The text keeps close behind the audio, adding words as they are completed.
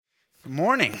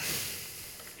Morning.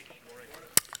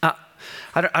 I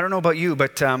don't know about you,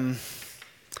 but I'm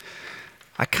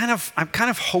kind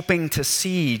of hoping to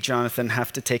see Jonathan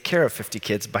have to take care of 50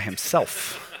 kids by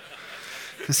himself.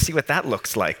 Let's see what that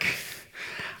looks like.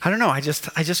 I don't know. I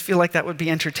just feel like that would be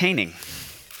entertaining.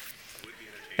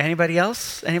 Anybody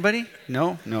else? Anybody?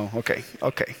 No. Okay.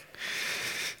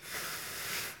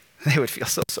 They would feel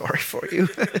so sorry for you.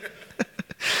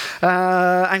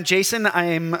 I'm Jason.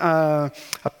 I'm a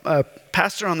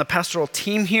pastor on the pastoral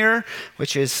team here,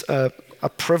 which is a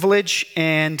privilege.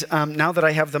 And now that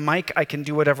I have the mic, I can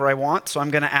do whatever I want. So I'm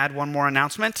going to add one more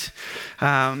announcement,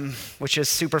 which is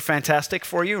super fantastic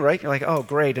for you, right? You're like, oh,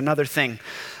 great, another thing.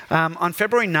 On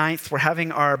February 9th, we're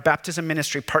having our baptism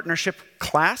ministry partnership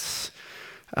class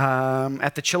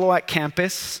at the Chilliwack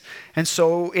campus. And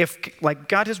so if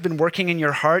God has been working in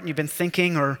your heart and you've been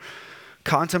thinking or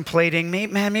contemplating,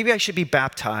 maybe I should be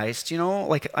baptized,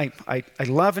 I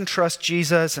love and trust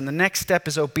Jesus and the next step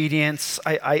is obedience.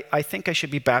 I think I should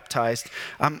be baptized.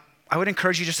 I would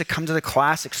encourage you just to come to the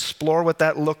class, explore what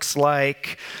that looks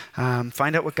like,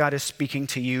 find out what God is speaking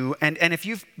to you. And if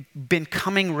you've been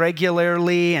coming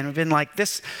regularly and been like,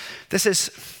 this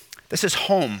is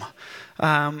home,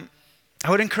 I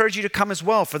would encourage you to come as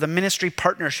well for the ministry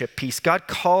partnership piece. God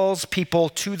calls people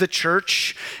to the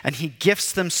church and he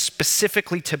gifts them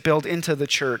specifically to build into the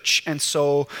church. And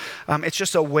so it's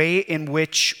just a way in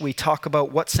which we talk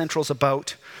about what Central's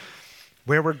about,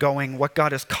 where we're going, what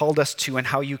God has called us to, and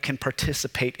how you can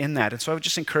participate in that. And so I would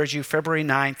just encourage you, February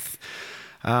 9th,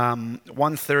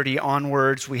 1:30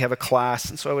 onwards, we have a class,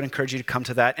 and so I would encourage you to come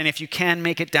to that. And if you can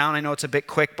make it down, I know it's a bit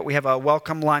quick, but we have a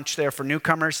welcome lunch there for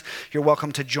newcomers. You're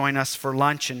welcome to join us for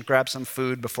lunch and grab some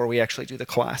food before we actually do the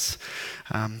class.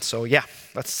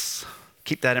 Let's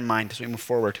keep that in mind as we move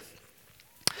forward.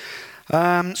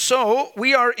 So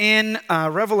we are in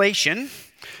Revelation,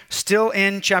 still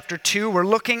in chapter 2. We're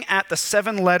looking at the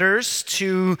 7 letters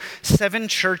to 7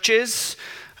 churches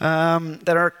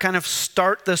that are kind of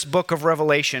start this book of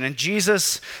Revelation. And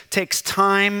Jesus takes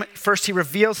time. First, he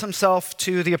reveals himself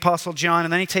to the Apostle John,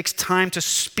 and then he takes time to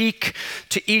speak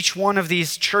to each one of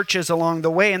these churches along the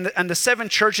way. And the 7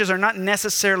 churches are not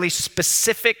necessarily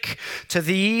specific to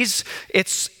these.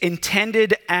 It's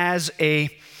intended as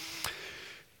a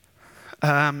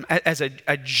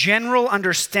general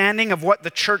understanding of what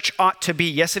the church ought to be.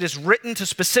 Yes, it is written to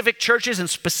specific churches in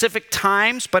specific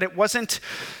times, but it wasn't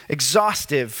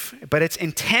exhaustive. But it's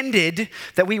intended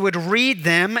that we would read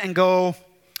them and go,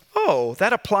 oh,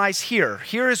 that applies here.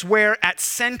 Here is where at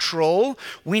Central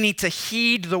we need to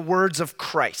heed the words of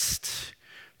Christ.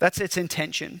 That's its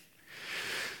intention.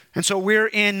 And so we're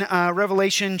in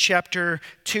Revelation chapter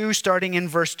 2, starting in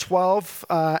verse 12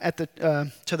 to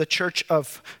the church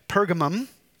of Pergamum.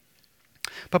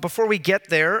 But before we get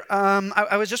there,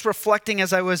 I was just reflecting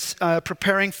as I was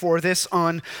preparing for this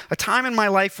on a time in my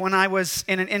life when I was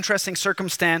in an interesting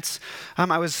circumstance.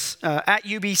 I was at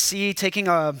UBC taking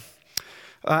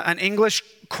an English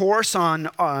course on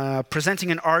presenting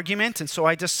an argument, and so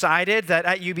I decided that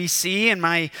at UBC and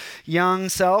my young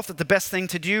self that the best thing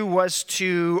to do was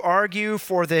to argue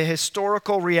for the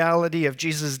historical reality of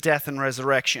Jesus' death and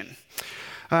resurrection.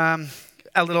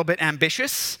 A little bit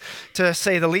ambitious, to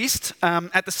say the least.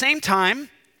 At the same time,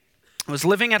 I was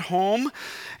living at home,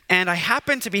 and I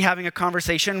happened to be having a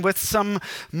conversation with some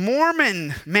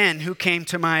Mormon men who came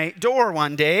to my door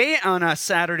one day on a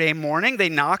Saturday morning. They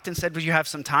knocked and said, "Would you have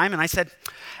some time?" And I said,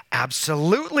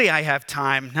 "Absolutely, I have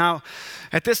time." Now,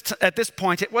 at this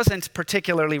point, it wasn't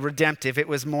particularly redemptive. It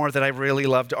was more that I really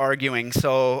loved arguing.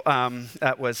 So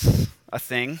that was a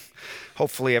thing.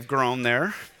 Hopefully, I've grown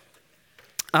there.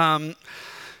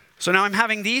 So now I'm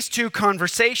having these 2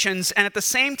 conversations, and at the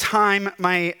same time,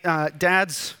 my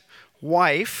dad's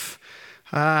wife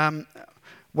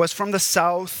was from the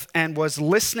South and was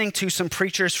listening to some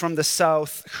preachers from the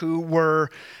South who were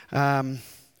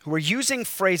using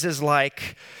phrases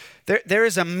like, there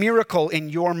is a miracle in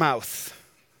your mouth.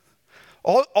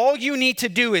 All you need to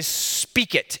do is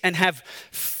speak it and have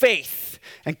faith,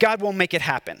 and God will make it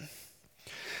happen.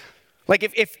 Like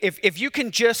if you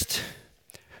can just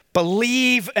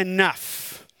believe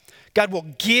enough, God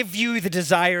will give you the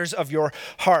desires of your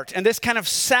heart. And this kind of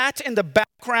sat in the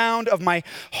background of my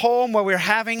home while we were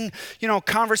having,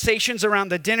 conversations around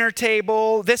the dinner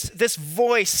table. This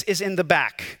voice is in the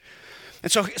back. And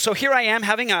so here I am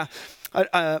having a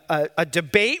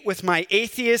debate with my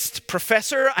atheist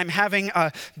professor. I'm having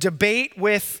a debate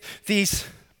with these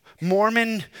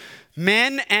Mormon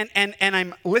men, and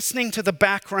I'm listening to the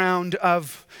background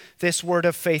of this word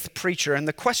of faith preacher. And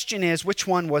the question is, which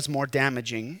one was more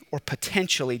damaging or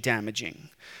potentially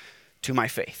damaging to my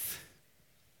faith?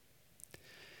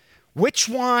 Which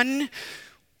one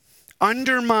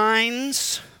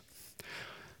undermines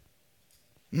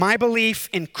my belief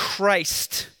in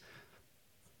Christ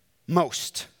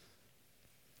most?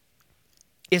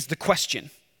 Is the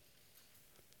question.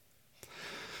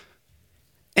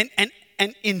 And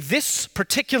in this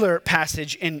particular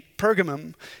passage in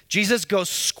Pergamum, Jesus goes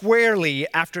squarely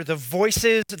after the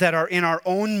voices that are in our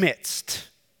own midst.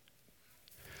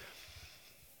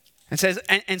 And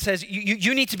says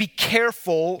you need to be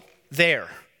careful there.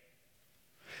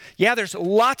 Yeah, there's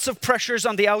lots of pressures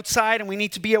on the outside and we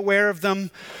need to be aware of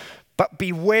them, but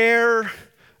beware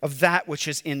of that which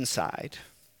is inside.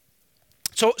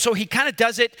 So he kind of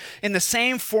does it in the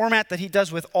same format that he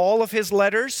does with all of his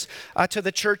letters to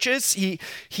the churches. He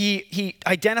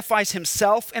identifies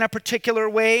himself in a particular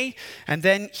way, and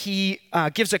then he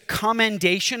gives a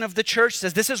commendation of the church,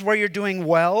 says this is where you're doing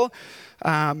well.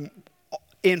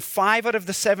 In 5 out of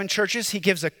the 7 churches, he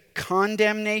gives a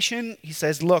condemnation. He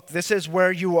says, look, this is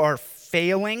where you are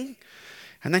failing.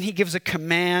 And then he gives a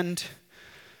command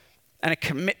and a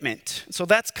commitment. So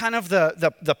that's kind of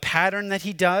the pattern that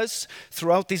he does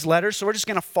throughout these letters. So we're just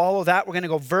going to follow that. We're going to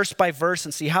go verse by verse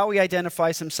and see how he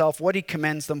identifies himself, what he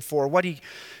commends them for, what he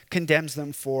condemns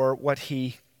them for, what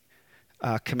he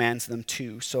commands them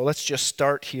to. So let's just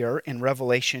start here in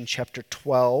Revelation chapter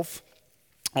 12,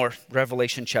 or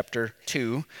Revelation chapter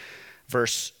 2,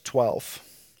 verse 12.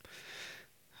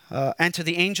 And to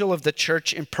the angel of the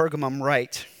church in Pergamum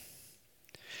write,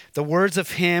 the words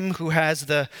of him who has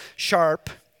the sharp,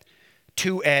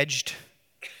 two-edged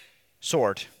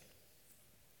sword.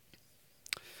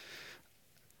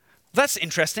 That's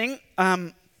interesting,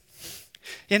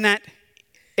 in that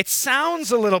it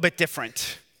sounds a little bit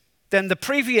different than the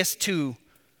previous 2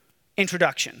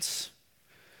 introductions.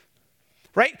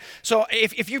 Right? So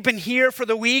if you've been here for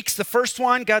the weeks, the first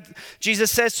one,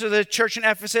 Jesus says to the church in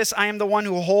Ephesus, I am the one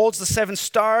who holds the 7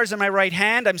 stars in my right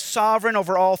hand. I'm sovereign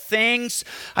over all things.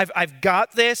 I've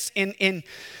got this. In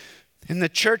the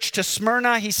church to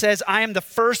Smyrna, he says, I am the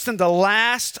first and the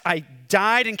last. I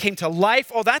died and came to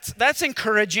life. Oh, that's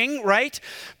encouraging, right?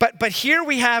 But here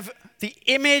we have the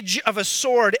image of a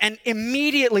sword, and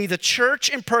immediately the church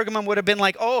in Pergamum would have been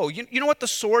like, oh, you know what the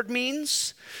sword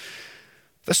means?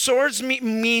 The sword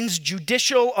means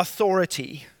judicial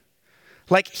authority.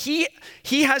 Like he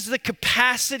has the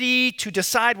capacity to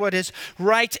decide what is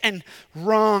right and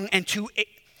wrong and to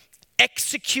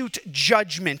execute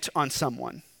judgment on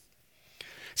someone.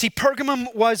 See,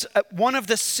 Pergamum was one of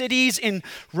the cities in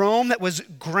Rome that was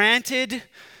granted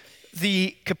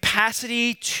the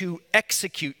capacity to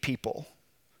execute people.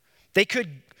 They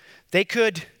could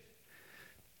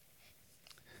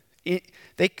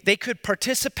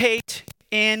participate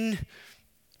in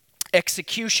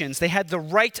executions. They had the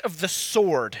right of the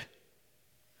sword.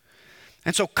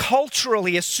 And so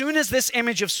culturally, as soon as this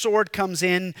image of sword comes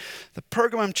in, the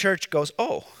Pergamum church goes,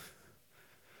 oh,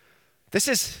 this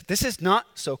is not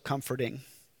so comforting.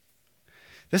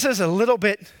 This is a little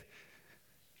bit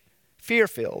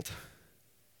fear-filled.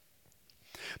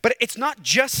 But it's not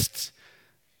just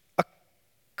a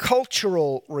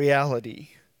cultural reality.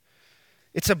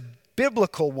 It's a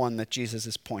biblical one that Jesus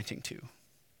is pointing to.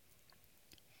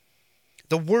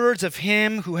 The words of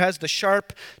him who has the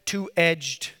sharp,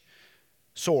 two-edged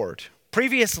sword.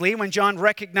 Previously, when John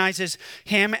recognizes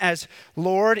him as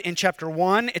Lord in chapter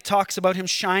 1, it talks about him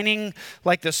shining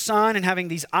like the sun and having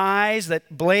these eyes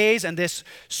that blaze, and this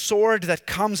sword that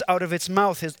comes out of its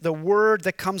mouth. The word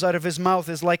that comes out of his mouth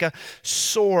is like a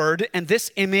sword, and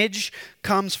this image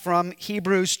comes from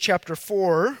Hebrews chapter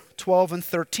 4, 12 and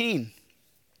 13.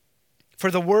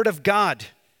 For the word of God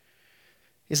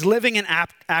is living and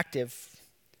active,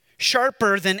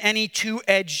 sharper than any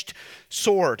two-edged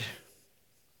sword,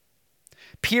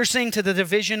 piercing to the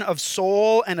division of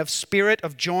soul and of spirit,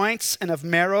 of joints and of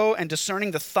marrow, and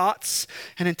discerning the thoughts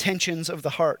and intentions of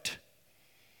the heart.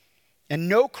 And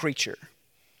no creature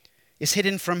is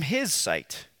hidden from his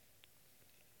sight,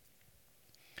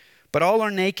 but all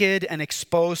are naked and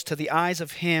exposed to the eyes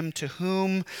of him to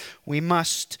whom we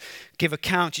must give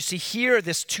account. You see, here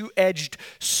this two-edged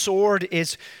sword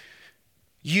is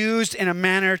used in a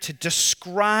manner to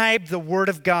describe the word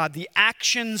of God, the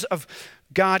actions of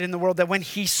God in the world, that when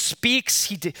he speaks,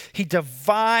 he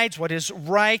divides what is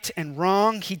right and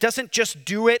wrong. He doesn't just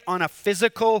do it on a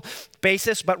physical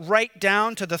basis, but right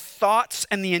down to the thoughts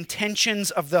and the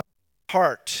intentions of the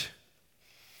heart.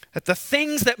 That the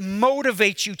things that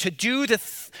motivate you to do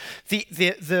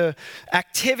the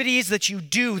activities that you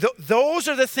do, those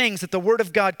are the things that the word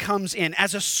of God comes in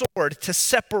as a sword to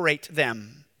separate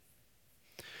them.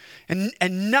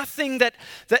 And nothing that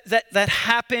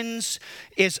happens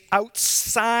is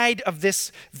outside of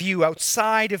this view,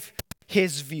 outside of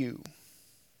his view.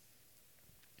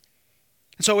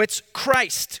 And so it's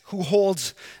Christ who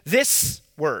holds this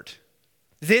word,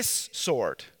 this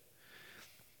sword,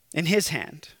 in his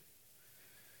hand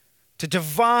to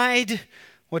divide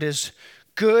what is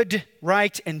good,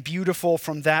 right, and beautiful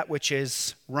from that which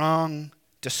is wrong,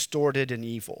 distorted, and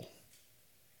evil.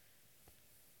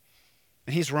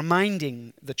 And he's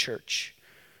reminding the church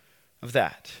of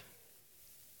that.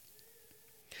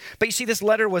 But you see, this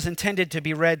letter was intended to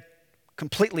be read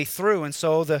completely through, and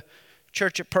so the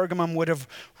church at Pergamum would have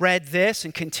read this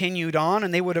and continued on,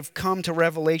 and they would have come to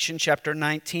Revelation chapter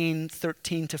 19,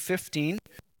 13 to 15,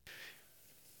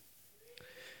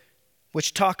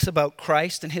 which talks about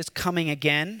Christ and his coming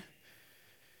again.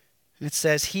 And it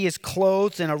says, he is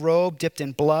clothed in a robe dipped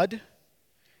in blood,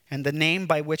 and the name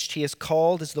by which he is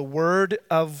called is the Word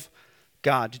of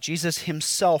God. Jesus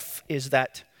himself is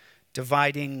that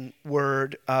dividing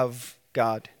Word of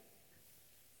God.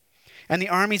 And the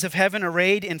armies of heaven,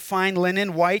 arrayed in fine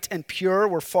linen, white and pure,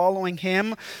 were following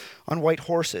him on white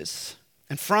horses.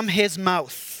 And from his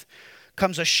mouth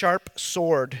comes a sharp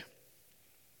sword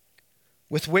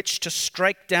with which to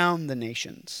strike down the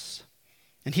nations.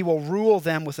 And he will rule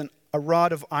them with a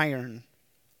rod of iron.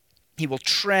 He will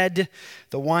tread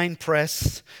the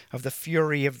winepress of the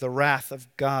fury of the wrath of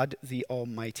God the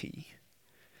Almighty.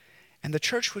 And the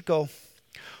church would go,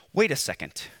 wait a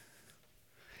second.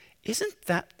 Isn't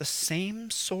that the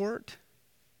same sword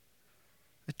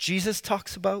that Jesus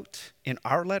talks about in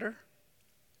our letter?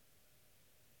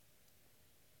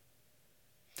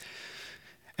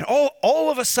 And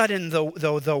all of a sudden,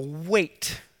 the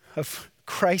weight of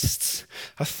Christ's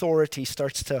authority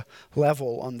starts to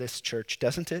level on this church,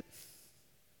 doesn't it?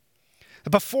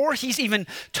 Before he's even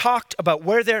talked about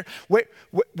where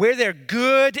they're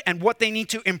good and what they need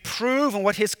to improve and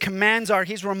what his commands are,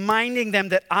 he's reminding them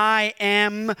that I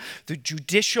am the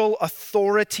judicial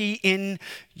authority in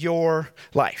your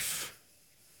life.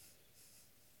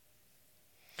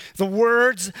 The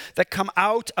words that come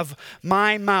out of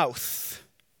my mouth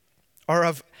are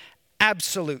of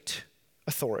absolute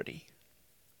authority.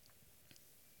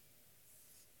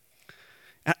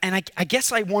 And I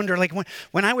guess I wonder, like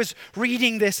when I was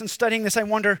reading this and studying this, I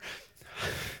wonder,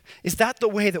 is that the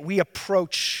way that we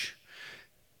approach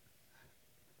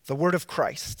the word of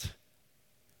Christ?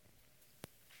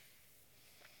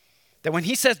 That when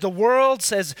he says the world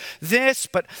says this,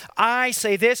 but I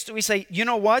say this, do we say, you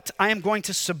know what? I am going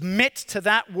to submit to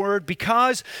that word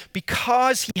because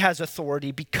he has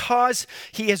authority, because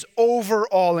he is over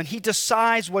all and he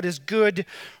decides what is good,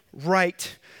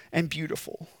 right, and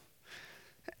beautiful.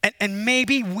 And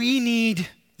maybe we need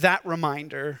that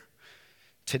reminder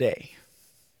today.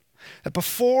 That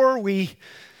before we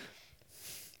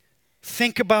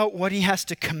think about what he has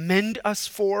to commend us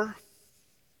for,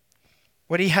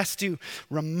 what he has to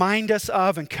remind us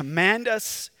of and command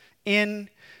us in,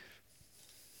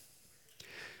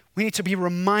 we need to be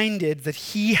reminded that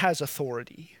he has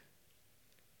authority.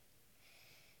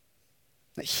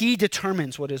 That he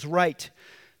determines what is right,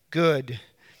 good,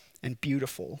 and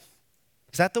beautiful.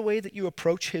 Is that the way that you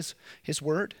approach his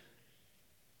word?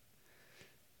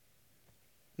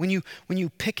 When you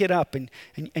pick it up and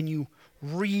you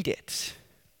read it,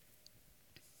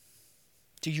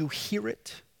 do you hear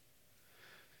it?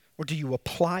 Or do you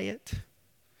apply it?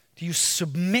 Do you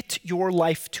submit your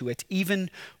life to it even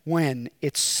when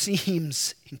it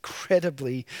seems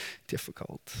incredibly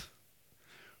difficult?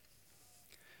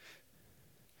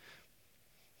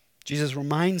 Jesus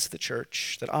reminds the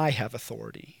church that I have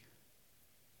authority.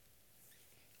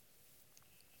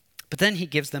 But then he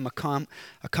gives them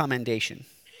a commendation.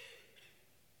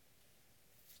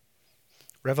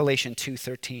 Revelation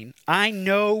 2:13. I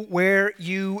know where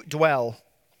you dwell,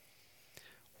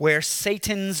 where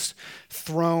Satan's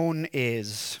throne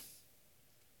is.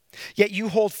 Yet you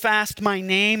hold fast my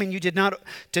name, and you did not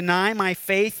deny my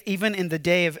faith, even in the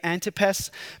day of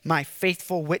Antipas, my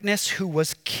faithful witness, who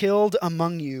was killed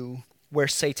among you, where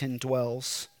Satan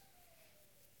dwells.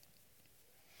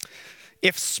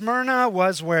 If Smyrna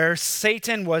was where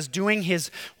Satan was doing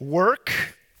his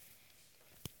work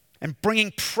and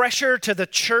bringing pressure to the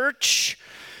church,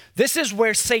 this is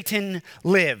where Satan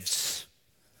lives.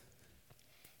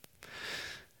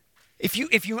 If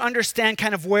you understand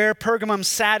kind of where Pergamum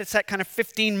sat, it's at kind of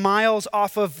 15 miles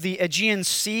off of the Aegean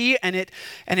Sea, and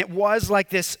it was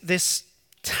like this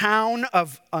town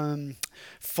of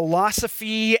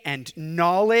philosophy and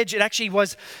knowledge. It actually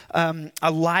was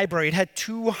a library. It had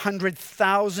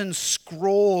 200,000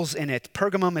 scrolls in it.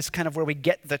 Pergamum is kind of where we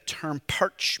get the term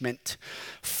parchment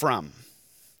from.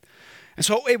 And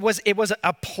so it was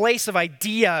a place of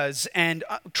ideas and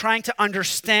trying to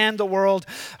understand the world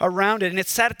around it. And it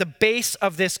sat at the base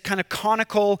of this kind of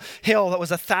conical hill that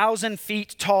was 1,000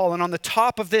 feet tall. And on the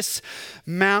top of this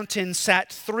mountain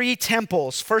sat 3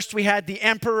 temples. First, we had the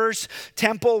emperor's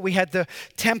temple. We had the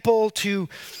temple to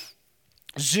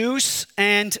Zeus.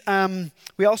 And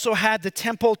we also had the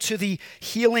temple to the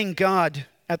healing god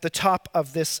at the top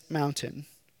of this mountain.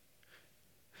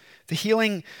 The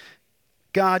healing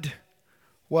god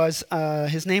was,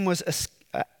 his name was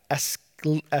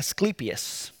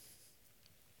Asclepius.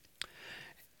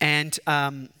 And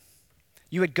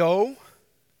you would go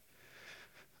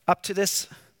up to this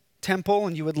temple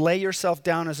and you would lay yourself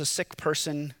down as a sick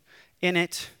person in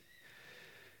it.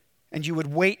 And you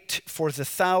would wait for the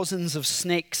thousands of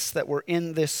snakes that were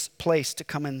in this place to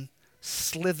come and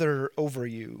slither over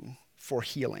you for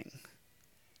healing.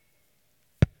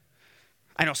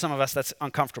 I know some of us that's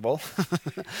uncomfortable,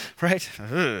 right?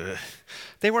 Ugh.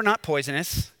 They were not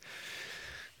poisonous.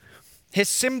 His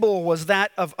symbol was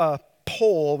that of a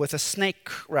pole with a snake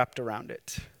wrapped around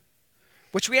it,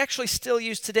 which we actually still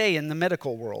use today in the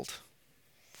medical world.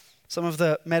 Some of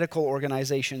the medical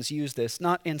organizations use this,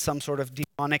 not in some sort of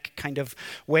demonic kind of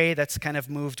way that's kind of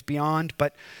moved beyond,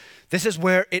 but this is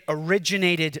where it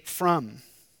originated from.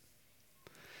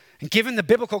 And given the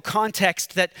biblical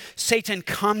context that Satan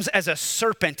comes as a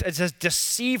serpent, as a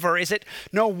deceiver, is it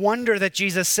no wonder that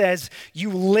Jesus says,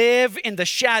 you live in the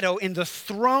shadow, in the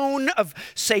throne of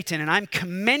Satan, and I'm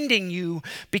commending you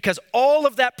because all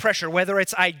of that pressure, whether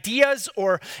it's ideas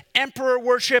or emperor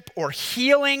worship or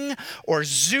healing or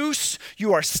Zeus,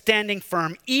 you are standing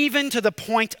firm, even to the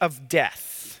point of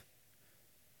death.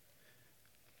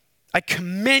 I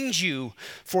commend you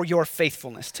for your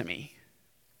faithfulness to me.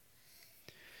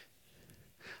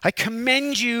 I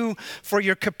commend you for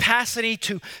your capacity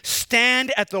to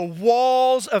stand at the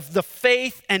walls of the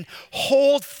faith and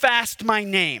hold fast my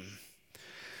name.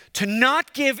 To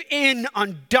not give in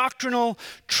on doctrinal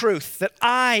truth, that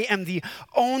I am the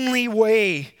only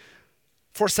way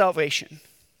for salvation.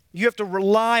 You have to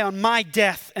rely on my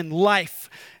death and life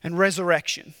and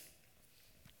resurrection.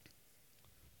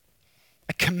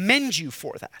 I commend you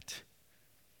for that.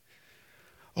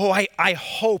 Oh, I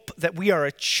hope that we are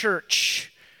a church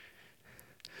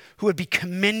who would be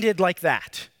commended like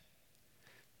that.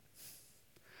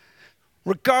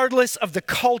 Regardless of the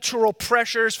cultural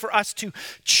pressures for us to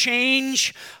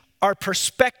change our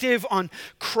perspective on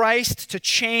Christ, to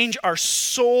change our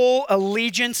soul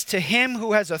allegiance to him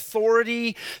who has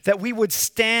authority, that we would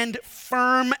stand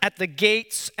firm at the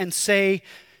gates and say,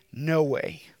 no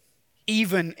way,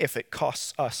 even if it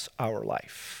costs us our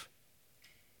life.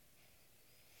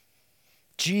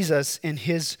 Jesus, in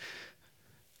his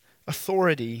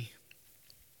authority,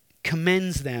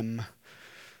 commends them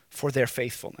for their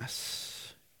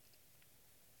faithfulness.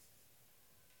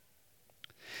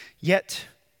 Yet,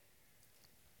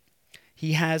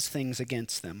 he has things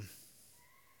against them.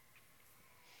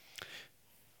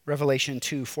 Revelation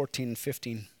 2:14 and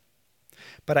 15.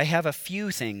 But I have a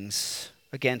few things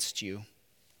against you.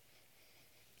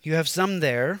 You have some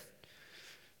there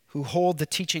who hold the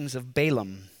teachings of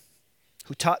Balaam,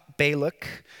 who taught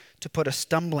Balak to put a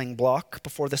stumbling block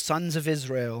before the sons of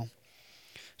Israel,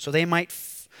 so they might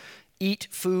eat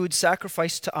food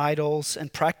sacrificed to idols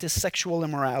and practice sexual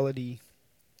immorality.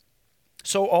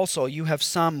 So also you have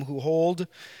some who hold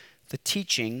the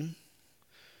teaching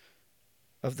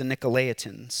of the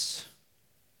Nicolaitans.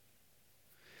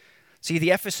 See,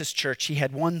 the Ephesus church, he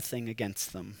had one thing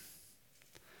against them.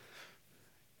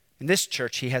 In this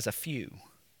church, he has a few.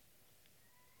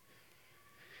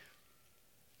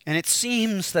 And it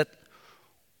seems that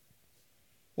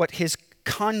what his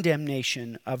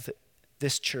condemnation of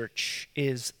this church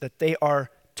is that they are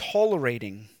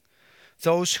tolerating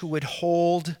those who would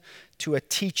hold to a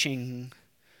teaching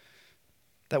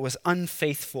that was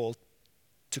unfaithful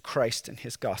to Christ and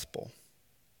his gospel.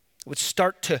 It would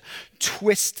start to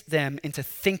twist them into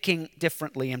thinking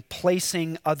differently and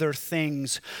placing other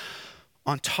things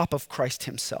on top of Christ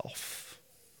himself.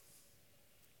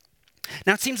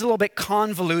 Now, it seems a little bit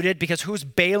convoluted because who's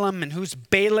Balaam and who's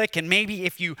Balak? And maybe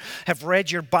if you have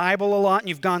read your Bible a lot and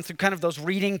you've gone through kind of those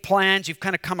reading plans, you've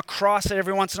kind of come across it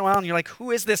every once in a while and you're like,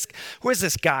 who is this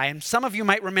guy? And some of you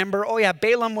might remember, oh yeah,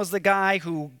 Balaam was the guy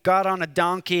who got on a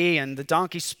donkey and the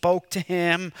donkey spoke to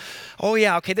him. Oh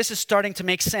yeah, okay, this is starting to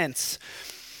make sense.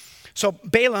 So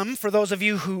Balaam, for those of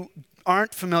you who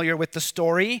aren't familiar with the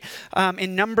story,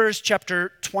 in Numbers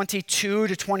chapter 22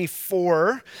 to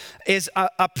 24 is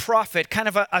a prophet, kind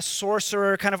of a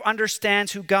sorcerer, kind of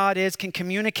understands who God is, can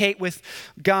communicate with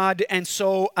God. And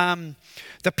so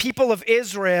the people of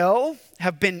Israel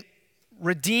have been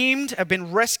redeemed, have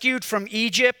been rescued from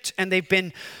Egypt, and they've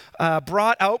been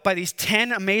brought out by these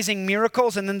 10 amazing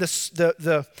miracles. And then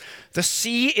the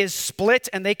sea is split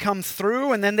and they come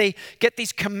through, and then they get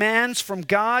these commands from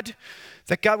God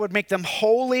that God would make them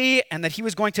holy and that he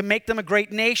was going to make them a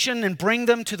great nation and bring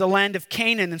them to the land of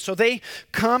Canaan. And so they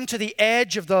come to the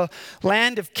edge of the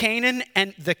land of Canaan,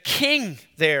 and the king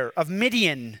there of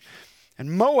Midian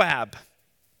and Moab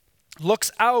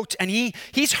looks out, and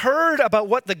he's heard about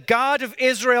what the God of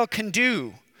Israel can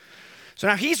do. So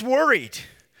now he's worried.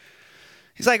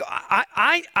 He's like,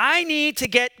 I need to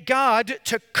get God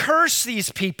to curse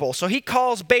these people. So he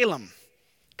calls Balaam.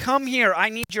 Come here, I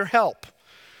need your help.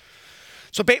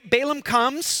 So Balaam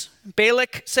comes.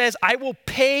 Balak says, I will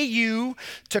pay you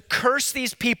to curse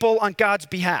these people on God's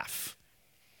behalf.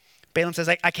 Balaam says,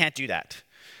 I can't do that.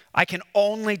 I can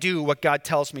only do what God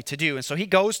tells me to do. And so he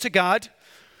goes to God.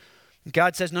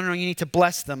 God says, no, you need to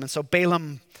bless them. And so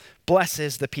Balaam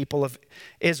blesses the people of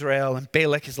Israel. And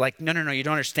Balak is like, no, you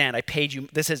don't understand. I paid you.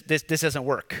 This doesn't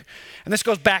work. And this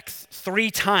goes back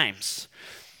 3 times.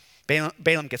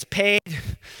 Balaam gets paid,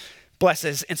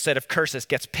 blesses instead of curses,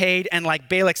 gets paid. And like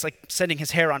Balak's like setting his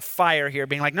hair on fire here,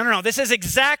 being like, no, this is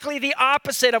exactly the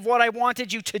opposite of what I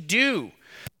wanted you to do.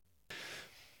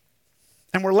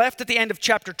 And we're left at the end of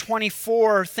chapter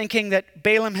 24 thinking that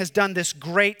Balaam has done this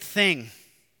great thing.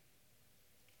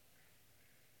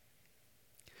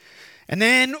 And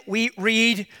then we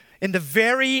read in the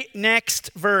very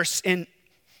next verse in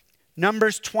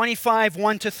Numbers 25,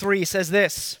 1-3 says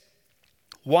this.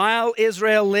 While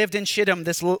Israel lived in Shittim,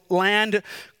 this land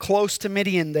close to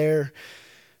Midian there,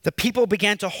 the people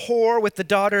began to whore with the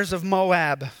daughters of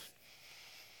Moab.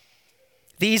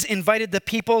 These invited the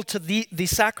people to the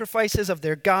sacrifices of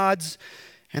their gods,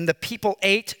 and the people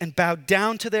ate and bowed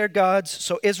down to their gods.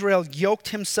 So Israel yoked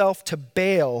himself to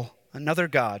Baal, another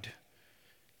god.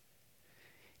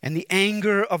 And the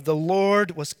anger of the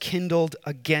Lord was kindled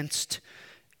against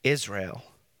Israel.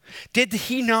 Did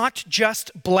he not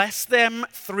just bless them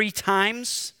 3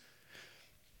 times?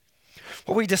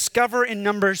 What we discover in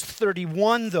Numbers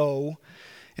 31, though,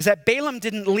 is that Balaam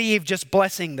didn't leave just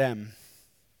blessing them.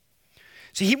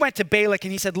 See, he went to Balak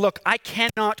and he said, look, I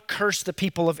cannot curse the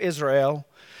people of Israel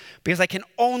because I can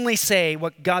only say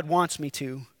what God wants me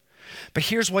to. But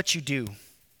here's what you do.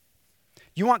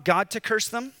 You want God to curse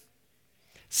them?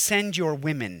 Send your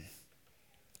women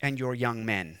and your young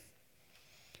men.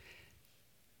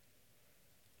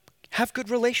 Have good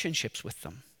relationships with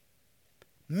them.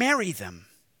 Marry them.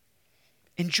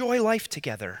 Enjoy life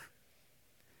together.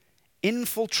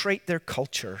 Infiltrate their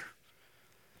culture.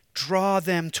 Draw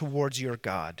them towards your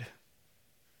God.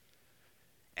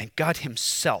 And God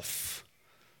himself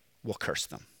will curse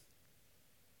them.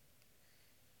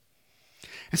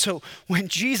 And so when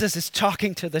Jesus is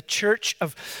talking to the church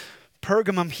of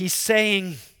Pergamum, he's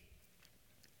saying,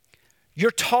 you're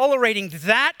tolerating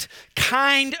that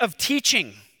kind of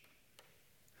teaching.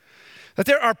 That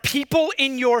there are people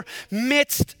in your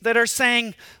midst that are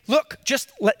saying, look,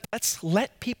 let's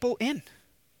let people in.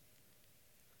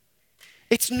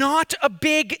 It's not a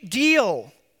big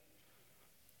deal.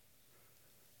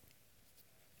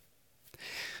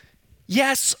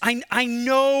 Yes, I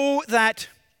know that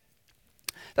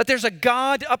there's a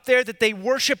God up there that they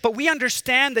worship, but we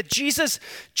understand that Jesus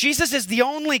is the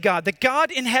only God. The God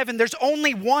in heaven, there's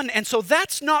only one, and so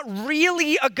that's not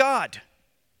really a God.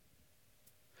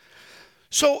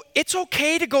 So it's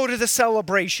okay to go to the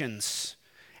celebrations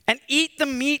and eat the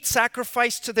meat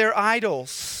sacrificed to their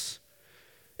idols.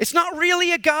 It's not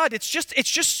really a God, it's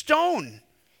just stone.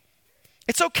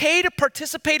 It's okay to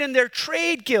participate in their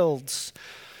trade guilds.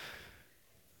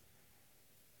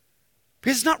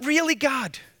 Because it's not really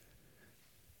God.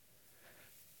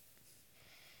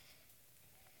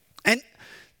 And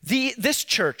this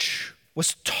church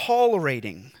was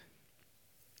tolerating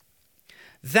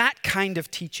that kind of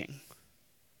teaching.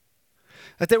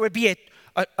 That there would be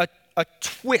a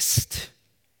twist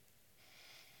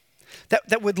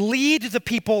that would lead the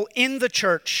people in the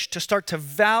church to start to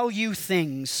value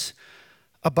things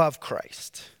above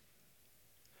Christ.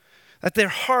 That their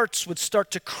hearts would start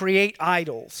to create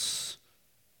idols.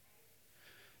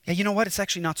 Yeah, you know what? It's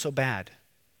actually not so bad.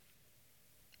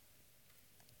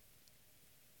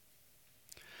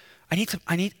 I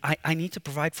need to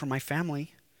provide for my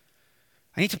family.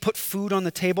 I need to put food on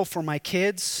the table for my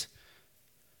kids.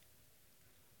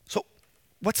 So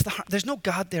what's the harm? There's no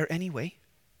God there anyway.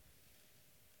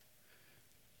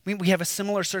 We have a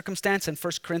similar circumstance in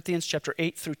 1 Corinthians chapter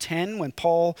 8 through 10 when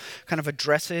Paul kind of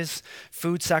addresses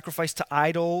food sacrificed to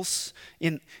idols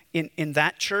in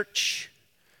that church.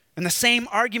 And the same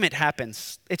argument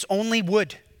happens. It's only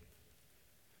wood.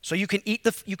 So you can eat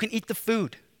the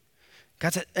food.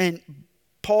 And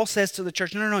Paul says to the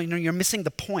church, no, you're missing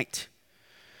the point.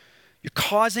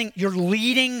 You're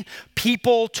leading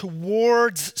people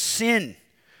towards sin.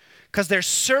 Because there's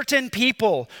certain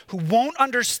people who won't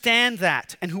understand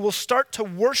that and who will start to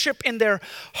worship in their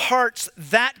hearts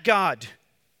that God.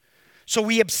 So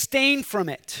we abstain from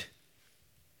it.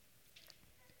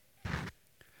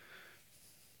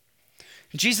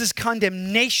 Jesus'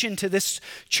 condemnation to this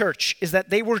church is that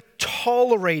they were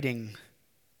tolerating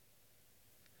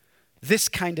this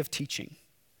kind of teaching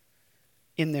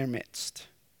in their midst.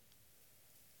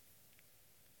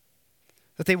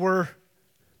 That they were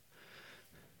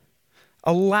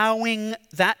allowing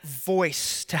that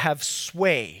voice to have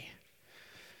sway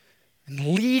and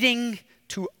leading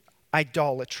to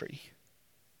idolatry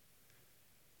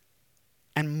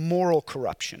and moral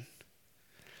corruption.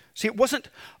 See, it wasn't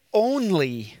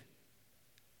only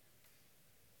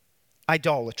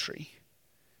idolatry,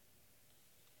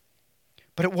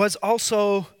 but it was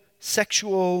also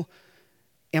sexual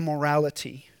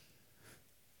immorality.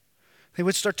 They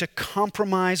would start to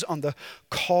compromise on the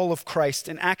call of Christ.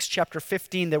 In Acts chapter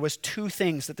 15, there was 2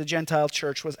 things that the Gentile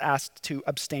church was asked to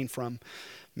abstain from: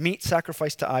 meat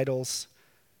sacrificed to idols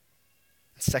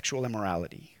and sexual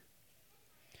immorality.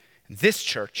 And this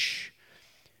church,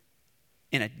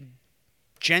 in a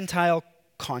Gentile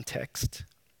context,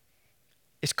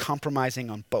 is compromising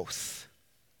on both.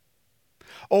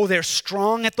 Oh, they're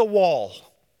strong at the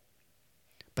wall,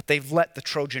 but they've let the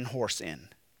Trojan horse in.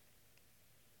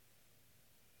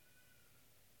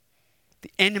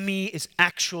 The enemy is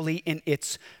actually in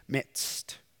its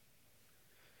midst,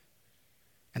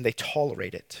 and they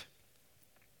tolerate it.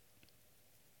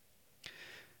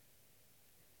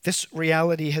 This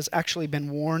reality has actually been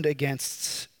warned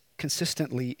against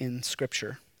consistently in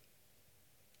Scripture.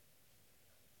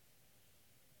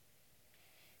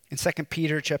 In 2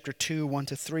 Peter chapter 2,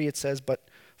 1-3, it says, "But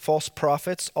false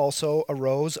prophets also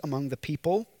arose among the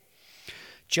people,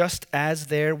 just as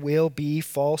there will be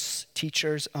false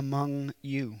teachers among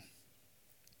you,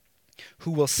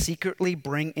 who will secretly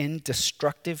bring in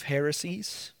destructive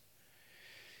heresies,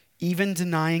 even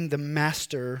denying the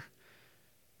master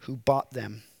who bought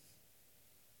them,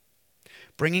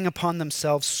 bringing upon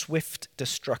themselves swift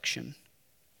destruction.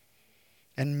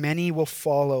 And many will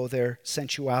follow their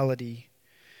sensuality,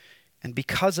 and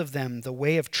because of them the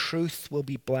way of truth will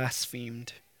be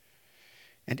blasphemed.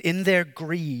 And in their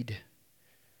greed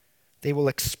they will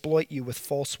exploit you with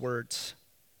false words.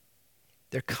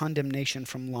 Their condemnation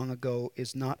from long ago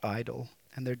is not idle,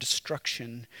 and their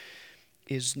destruction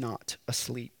is not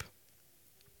asleep."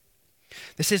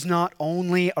 This is not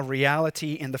only a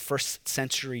reality in the first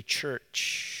century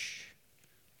church.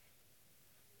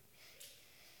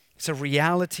 It's a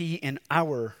reality in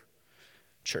our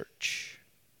church.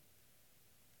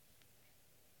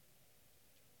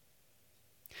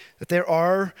 That there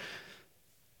are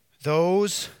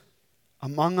those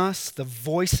among us, the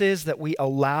voices that we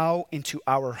allow into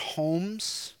our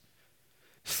homes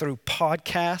through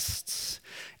podcasts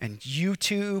and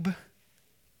YouTube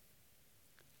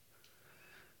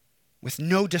with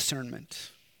no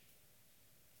discernment.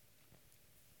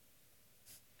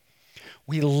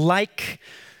 We like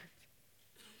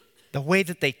the way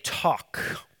that they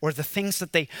talk, or the things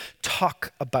that they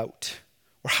talk about,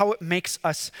 or how it makes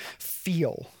us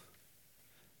feel.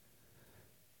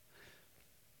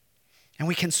 And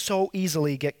we can so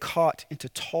easily get caught into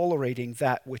tolerating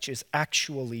that which is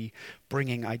actually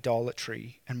bringing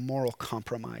idolatry and moral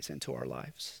compromise into our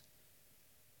lives.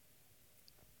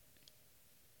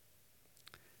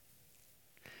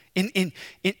 In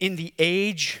the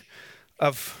age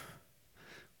of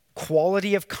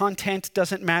quality of content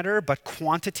doesn't matter, but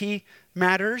quantity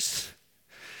matters,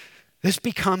 this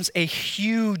becomes a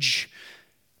huge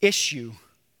issue.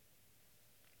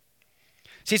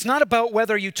 See, it's not about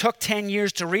whether you took 10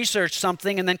 years to research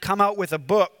something and then come out with a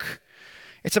book.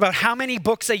 It's about how many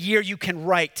books a year you can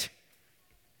write.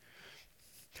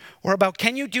 Or about,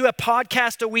 can you do a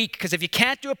podcast a week? Because if you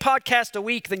can't do a podcast a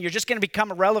week, then you're just going to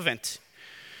become irrelevant.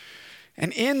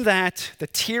 And in that, the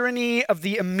tyranny of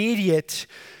the immediate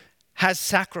has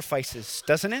sacrifices,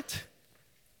 doesn't it?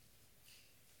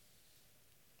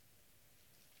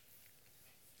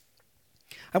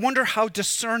 I wonder how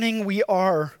discerning we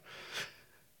are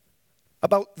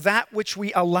about that which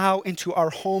we allow into our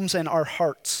homes and our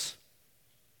hearts.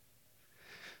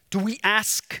 Do we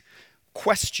ask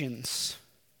questions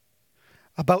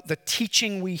about the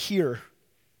teaching we hear.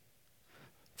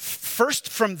 First,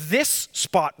 from this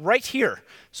spot right here.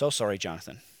 So sorry,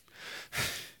 Jonathan.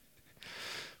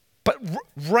 But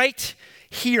right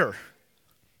here,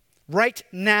 right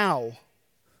now,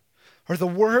 are the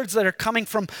words that are coming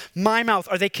from my mouth,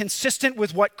 are they consistent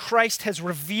with what Christ has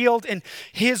revealed in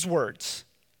his words?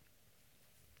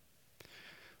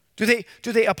 Do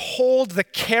they uphold the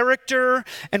character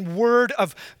and word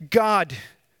of God?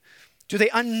 Do they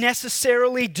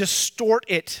unnecessarily distort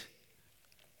it?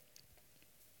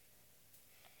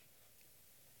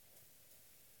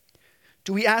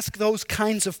 Do we ask those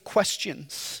kinds of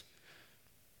questions?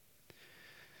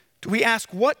 Do we ask,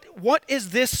 what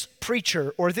is this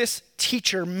preacher or this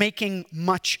teacher making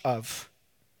much of?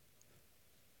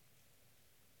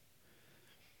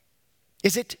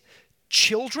 Is it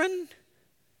children?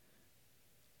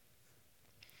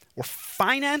 Or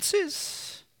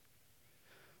finances?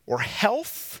 Or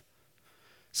health?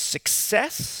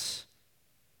 Success?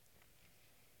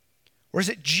 Or is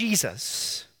it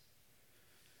Jesus?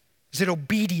 Is it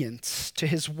obedience to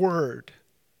his word?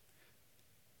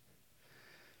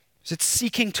 Is it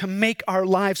seeking to make our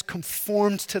lives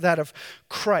conformed to that of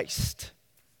Christ?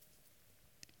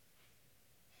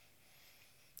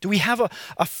 Do we have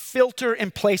a filter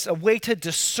in place, a way to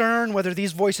discern whether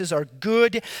these voices are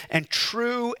good and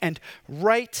true and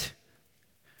right?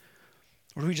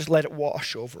 Or do we just let it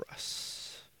wash over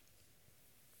us?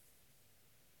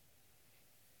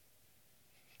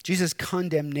 Jesus'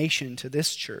 condemnation to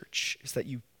this church is that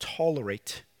you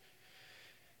tolerate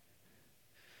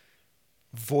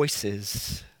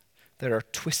voices that are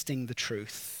twisting the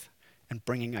truth and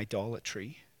bringing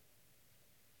idolatry.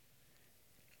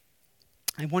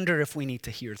 I wonder if we need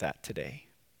to hear that today.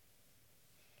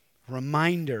 A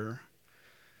reminder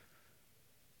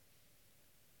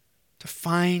to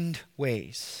find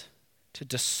ways to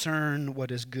discern what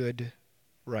is good,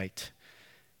 right,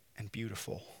 and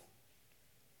beautiful.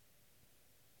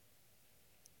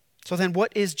 So then,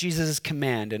 what is Jesus'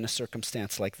 command in a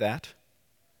circumstance like that?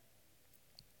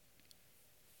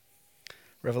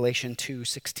 Revelation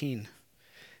 2:16.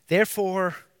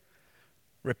 Therefore,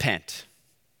 repent.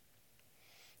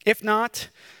 If not,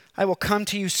 I will come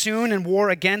to you soon and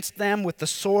war against them with the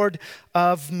sword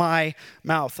of my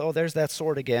mouth. Oh, there's that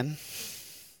sword again.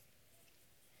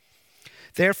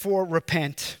 Therefore,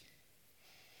 repent.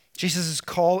 Jesus'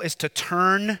 call is to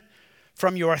turn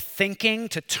from your thinking,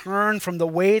 to turn from the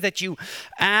way that you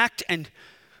act and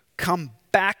come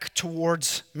back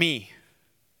towards me.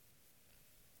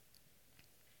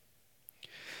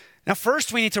 Now,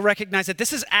 first, we need to recognize that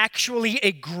this is actually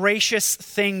a gracious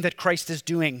thing that Christ is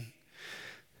doing.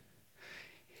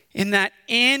 In that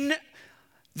in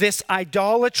this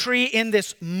idolatry, in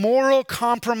this moral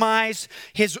compromise,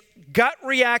 his gut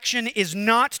reaction is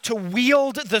not to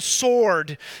wield the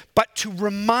sword, but to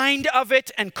remind of it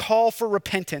and call for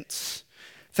repentance.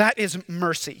 That is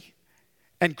mercy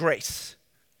and grace.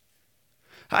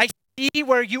 I see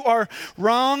where you are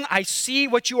wrong. I see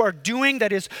what you are doing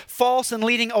that is false and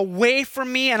leading away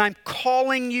from me, and I'm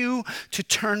calling you to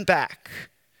turn back.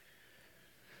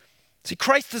 See,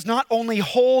 Christ does not only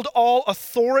hold all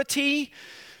authority,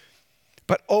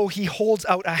 but he holds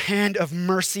out a hand of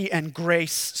mercy and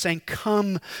grace, saying,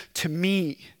 come to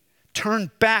me,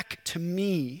 turn back to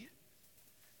me.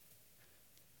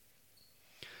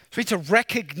 So we need to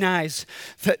recognize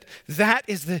that that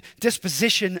is the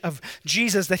disposition of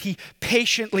Jesus, that he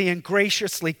patiently and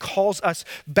graciously calls us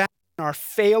back in our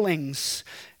failings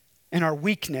and our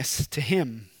weakness to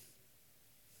him.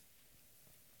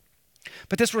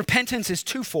 But this repentance is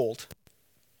twofold.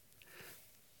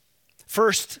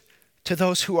 First, to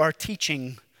those who are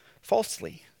teaching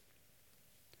falsely.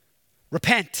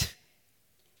 Repent.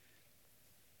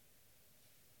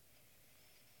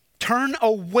 Turn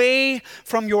away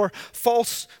from your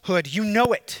falsehood. You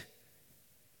know it.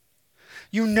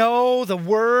 You know the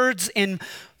words in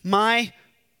my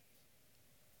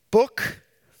book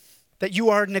that you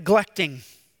are neglecting.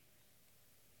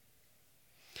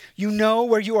 You know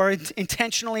where you are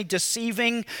intentionally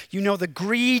deceiving. You know the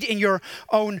greed in your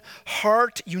own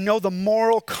heart. You know the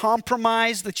moral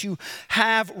compromise that you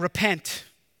have. Repent.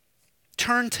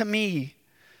 Turn to me,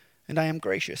 and I am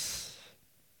gracious.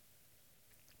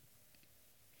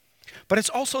 But it's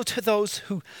also to those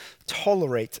who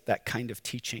tolerate that kind of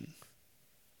teaching.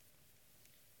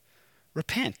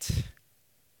 Repent.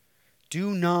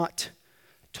 Do not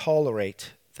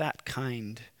tolerate that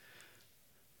kind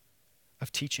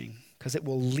of teaching, because it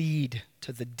will lead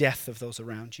to the death of those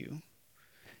around you.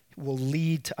 It will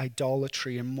lead to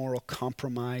idolatry and moral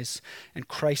compromise, and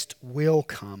Christ will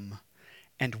come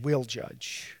and will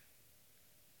judge.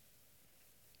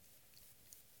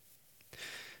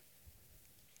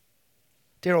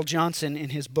 Darrell Johnson, in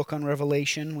his book on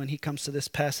Revelation, when he comes to this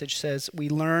passage, says, we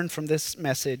learn from this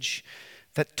message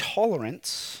that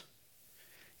tolerance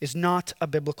is not a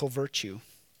biblical virtue.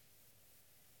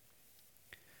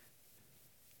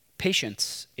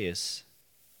 Patience is.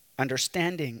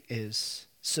 Understanding is.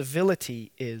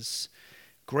 Civility is.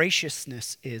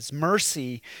 Graciousness is.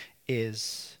 Mercy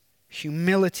is.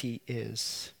 Humility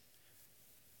is.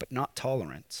 But not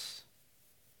tolerance.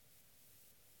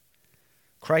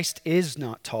 Christ is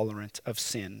not tolerant of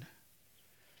sin.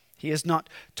 He is not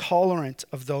tolerant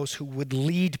of those who would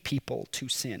lead people to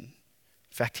sin.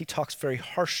 In fact, he talks very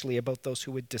harshly about those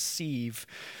who would deceive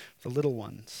the little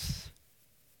ones.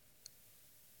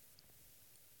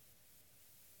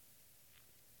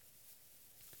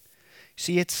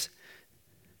 See, it's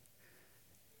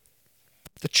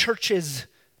the church's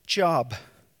job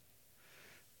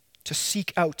to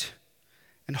seek out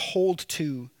and hold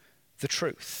to the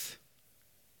truth.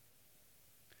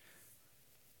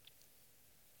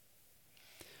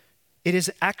 It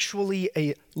is actually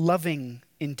a loving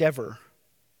endeavor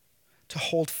to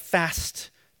hold fast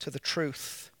to the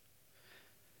truth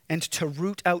and to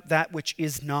root out that which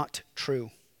is not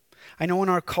true. I know in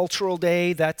our cultural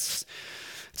day it's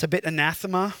a bit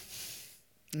anathema,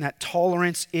 and that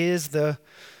tolerance is the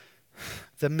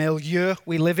milieu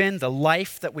we live in, the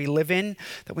life that we live in,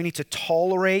 that we need to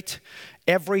tolerate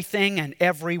everything and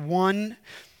everyone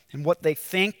and what they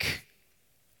think.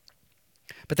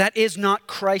 But that is not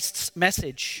Christ's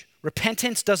message.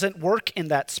 Repentance doesn't work in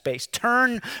that space.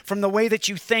 Turn from the way that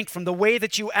you think, from the way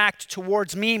that you act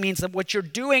towards me means that what you're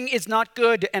doing is not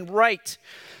good and right.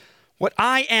 What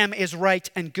I am is right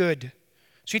and good.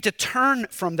 So you need to turn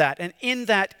from that, and in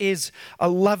that is a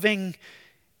loving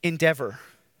endeavor.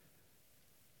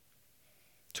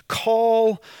 To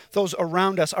call those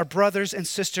around us, our brothers and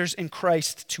sisters in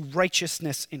Christ, to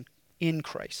righteousness in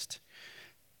Christ.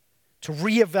 To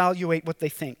reevaluate what they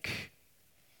think,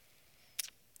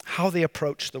 how they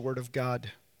approach the Word of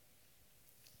God.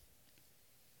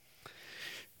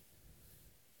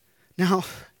 Now,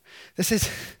 this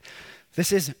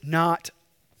is not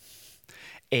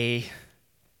a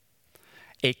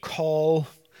call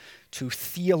to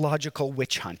theological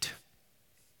witch hunt.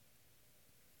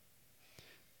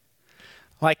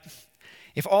 Like,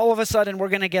 if all of a sudden we're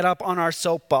going to get up on our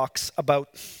soapbox about,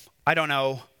 I don't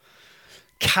know,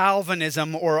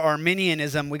 Calvinism or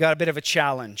Arminianism, we got a bit of a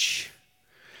challenge.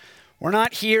 We're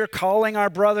not here calling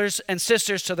our brothers and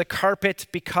sisters to the carpet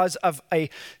because of a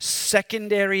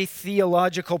secondary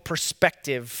theological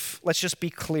perspective. Let's just be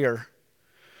clear.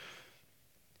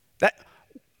 That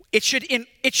it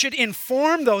should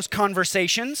inform those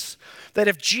conversations that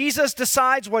if Jesus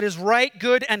decides what is right,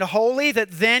 good, and holy, that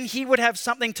then he would have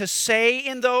something to say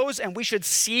in those, and we should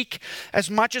seek as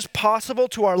much as possible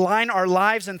to align our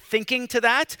lives and thinking to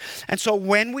that. And so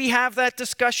when we have that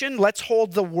discussion, let's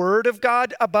hold the Word of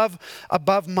God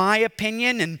above my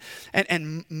opinion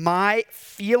and my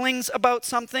feelings about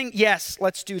something. Yes,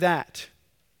 let's do that.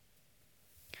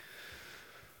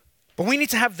 But we need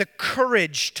to have the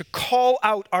courage to call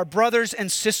out our brothers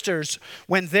and sisters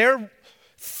when they're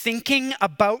thinking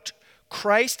about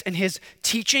Christ and his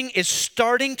teaching is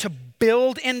starting to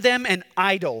build in them an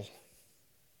idol.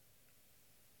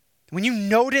 When you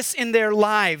notice in their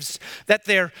lives that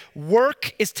their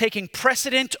work is taking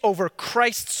precedent over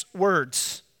Christ's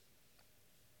words,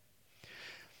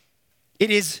 it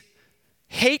is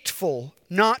hateful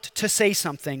not to say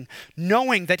something,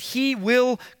 knowing that he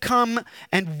will come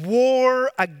and war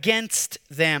against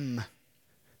them.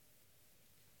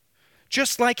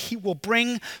 Just like he will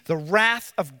bring the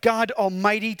wrath of God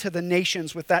Almighty to the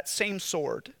nations with that same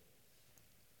sword.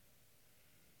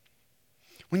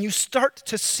 When you start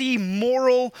to see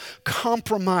moral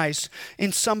compromise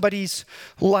in somebody's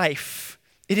life,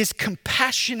 it is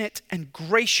compassionate and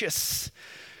gracious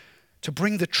to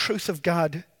bring the truth of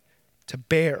God to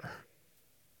bear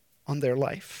on their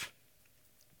life.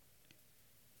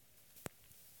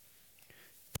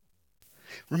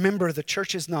 Remember, the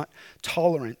church is not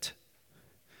tolerant,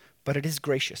 but it is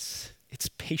gracious. It's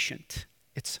patient.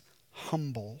 It's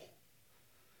humble.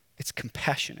 It's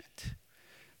compassionate.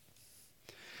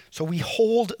 So we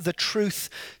hold the truth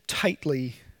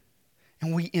tightly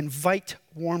and we invite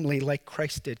warmly like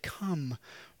Christ did. Come,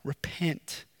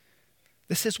 repent.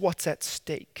 This is what's at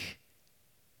stake.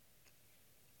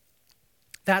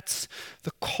 That's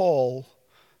the call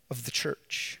of the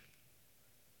church.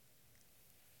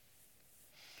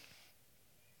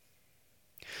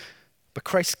 But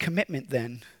Christ's commitment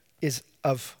then is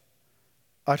of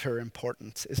utter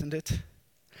importance, isn't it?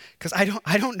 Because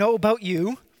I don't know about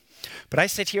you, but I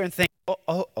sit here and think,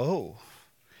 oh,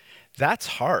 that's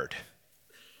hard.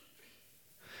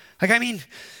 Like, I mean,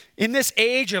 in this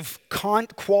age of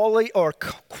quality or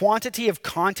quantity of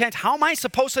content, how am I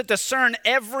supposed to discern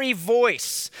every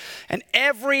voice and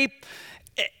every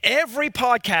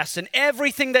podcast and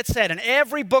everything that's said and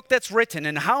every book that's written?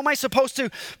 And how am I supposed to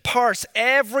parse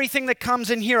everything that comes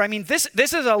in here? I mean, this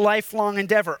is a lifelong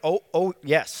endeavor. Oh,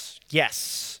 yes,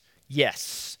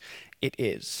 it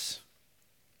is.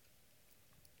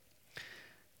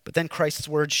 But then Christ's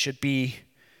words should be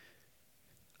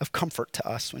of comfort to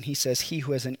us when he says, "He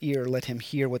who has an ear, let him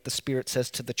hear what the Spirit says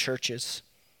to the churches.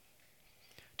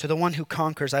 To the one who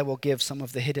conquers, I will give some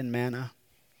of the hidden manna.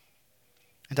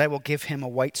 And I will give him a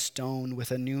white stone with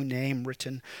a new name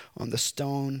written on the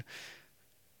stone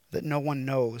that no one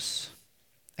knows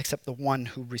except the one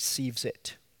who receives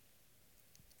it."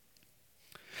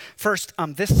 First,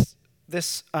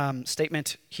 this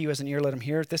statement, "He who has an ear, let him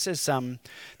hear," this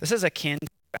is akin to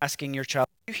asking your child,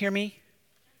 "Do you hear me?"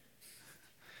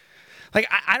 Like,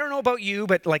 I don't know about you,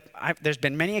 but like, there's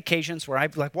been many occasions where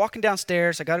I'm like walking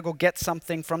downstairs, I got to go get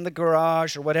something from the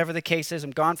garage or whatever the case is.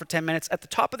 I'm gone for 10 minutes. At the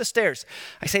top of the stairs,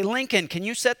 I say, "Lincoln, can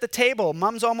you set the table?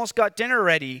 Mom's almost got dinner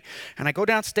ready." And I go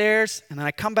downstairs and then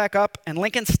I come back up and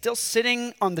Lincoln's still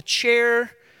sitting on the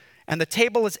chair and the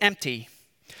table is empty.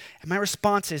 And my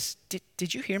response is,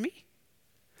 did you hear me?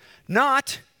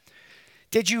 Not,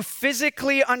 did you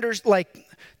physically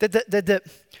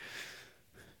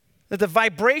that the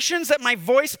vibrations that my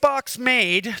voice box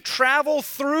made travel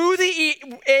through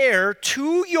the air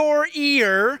to your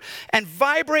ear and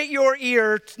vibrate your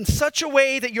ear in such a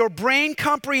way that your brain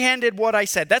comprehended what I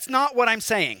said. That's not what I'm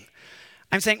saying.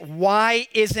 I'm saying, why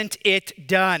isn't it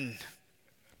done?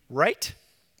 Right?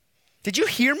 Did you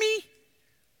hear me?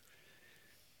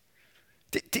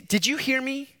 Did you hear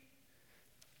me?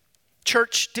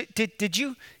 Church, did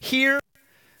you hear?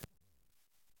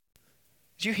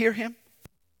 Did you hear him?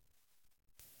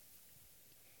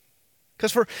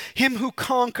 Because for him who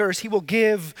conquers, he will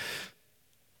give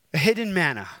a hidden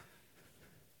manna.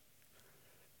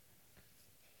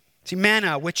 See,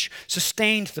 manna, which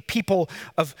sustained the people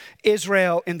of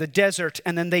Israel in the desert,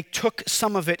 and then they took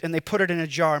some of it and they put it in a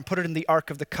jar and put it in the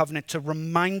Ark of the Covenant to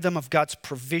remind them of God's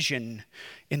provision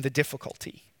in the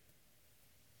difficulty.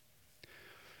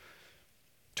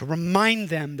 To remind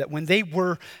them that when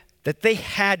that they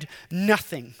had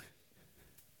nothing,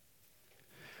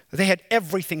 they had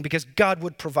everything because God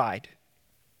would provide.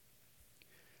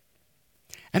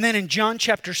 And then in John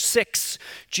chapter 6,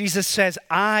 Jesus says,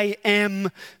 "I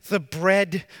am the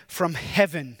bread from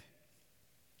heaven.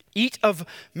 Eat of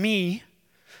me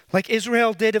like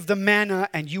Israel did of the manna,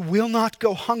 and you will not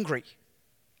go hungry."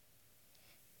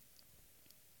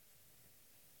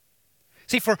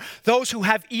 See, for those who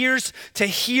have ears to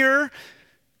hear,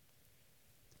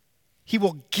 he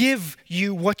will give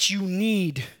you what you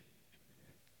need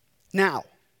now.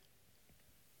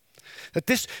 That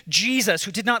this Jesus,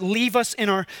 who did not leave us in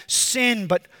our sin,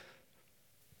 but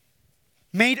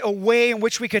made a way in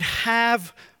which we could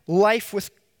have life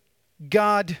with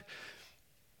God,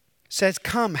 says,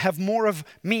 "Come, have more of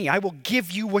me. I will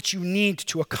give you what you need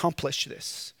to accomplish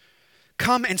this.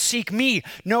 Come and seek me.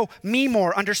 Know me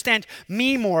more. Understand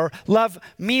me more. Love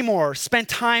me more. Spend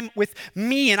time with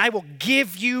me, and I will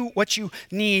give you what you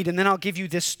need. And then I'll give you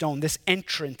this stone, this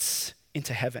entrance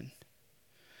into heaven."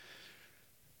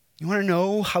 You want to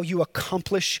know how you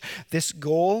accomplish this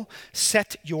goal?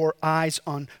 Set your eyes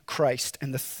on Christ,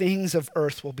 and the things of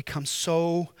earth will become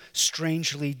so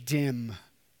strangely dim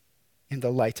in the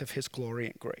light of his glory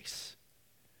and grace.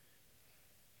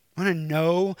 Want to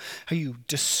know how you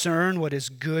discern what is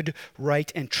good,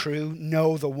 right, and true?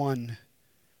 Know the one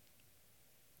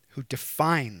who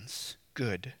defines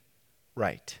good,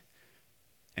 right,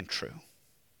 and true.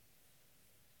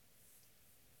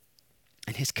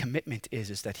 And his commitment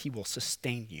is that he will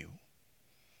sustain you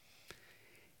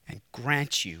and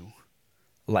grant you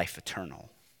life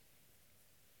eternal.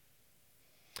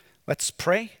 Let's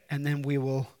pray, and then we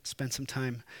will spend some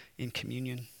time in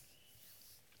communion.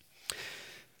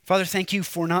 Father, thank you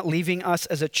for not leaving us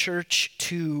as a church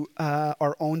to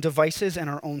our own devices and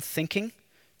our own thinking.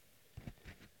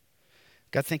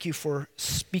 God, thank you for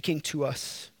speaking to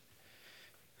us.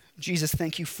 Jesus,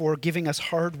 thank you for giving us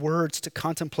hard words to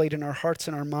contemplate in our hearts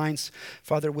and our minds.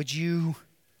 Father, would you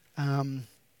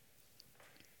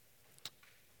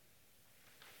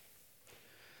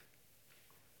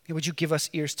give us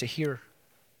ears to hear?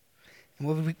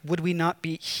 And would we not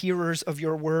be hearers of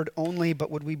your word only,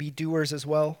 but would we be doers as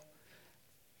well?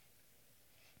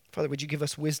 Father, would you give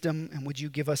us wisdom, and would you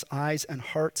give us eyes and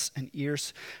hearts and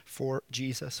ears for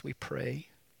Jesus, we pray.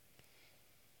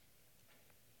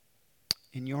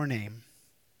 In your name,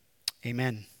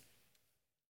 amen.